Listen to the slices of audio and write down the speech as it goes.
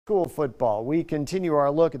School football. We continue our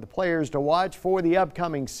look at the players to watch for the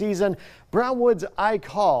upcoming season. Brownwood's Ike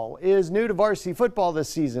Hall is new to varsity football this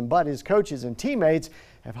season, but his coaches and teammates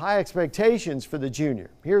have high expectations for the junior.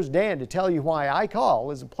 Here's Dan to tell you why Ike Hall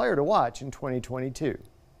is a player to watch in 2022.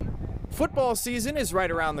 Football season is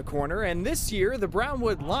right around the corner, and this year the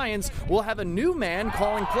Brownwood Lions will have a new man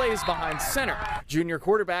calling plays behind center. Junior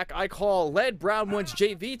quarterback Ike Hall led Brownwood's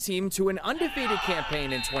JV team to an undefeated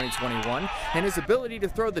campaign in 2021, and his ability to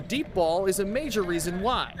throw the deep ball is a major reason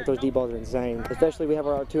why. Those deep balls are insane, especially we have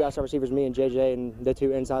our two outside receivers, me and JJ, and the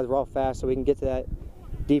two insides. We're all fast, so we can get to that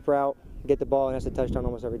deep route, get the ball, and that's a touchdown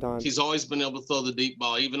almost every time. He's always been able to throw the deep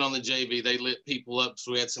ball. Even on the JV, they lit people up,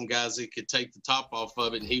 so we had some guys that could take the top off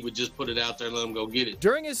of it, and he would just put it out there and let them go get it.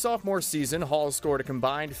 During his sophomore season, Hall scored a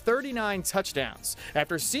combined 39 touchdowns.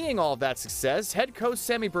 After seeing all of that success, head coach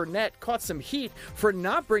Sammy Burnett caught some heat for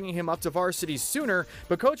not bringing him up to varsity sooner,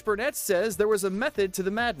 but Coach Burnett says there was a method to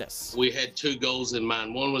the madness. We had two goals in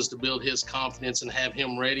mind. One was to build his confidence and have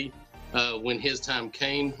him ready when his time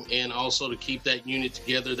came, and also to keep that unit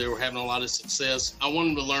together. They were having a lot of success. I want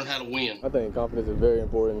him to learn how to win. I think confidence is very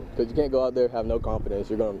important because you can't go out there and have no confidence.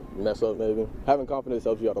 You're going to mess up maybe. Having confidence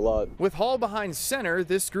helps you out a lot. With Hall behind center,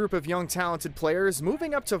 this group of young talented players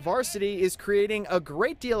moving up to varsity is creating a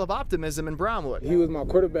great deal of optimism in Brownwood. He was my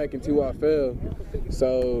quarterback until I fell.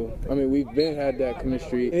 So, I mean, we've been had that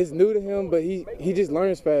chemistry. It's new to him, but he just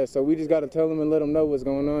learns fast. So we just got to tell him and let him know what's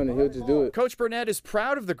going on, and he'll just do it. Coach Burnett is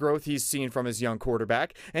proud of the growth he's seen from his young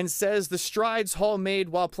quarterback and says the strides Hall made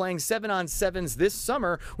while playing 7-on-7s this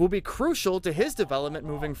summer will be crucial to his development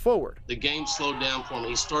moving forward. The game slowed down for him.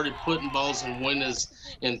 He started putting balls in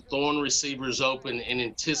windows and throwing receivers open and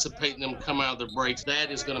anticipating them come out of their breaks. That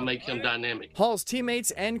is going to make him dynamic. Hall's teammates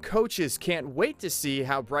and coaches can't wait to see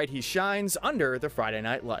how bright he shines under the Friday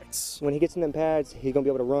night lights. When he gets in them pads, he's going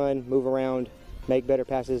to be able to run, move around, make better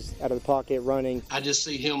passes out of the pocket, running. I just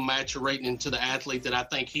see him maturating into the athlete that I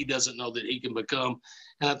think he doesn't know that he can become.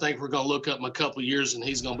 And I think we're going to look up in a couple of years and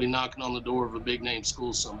he's going to be knocking on the door of a big name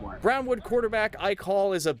school somewhere. Brownwood quarterback Ike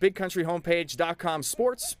Hall is a BigCountryHomepage.com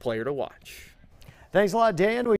sports player to watch. Thanks a lot, Dan.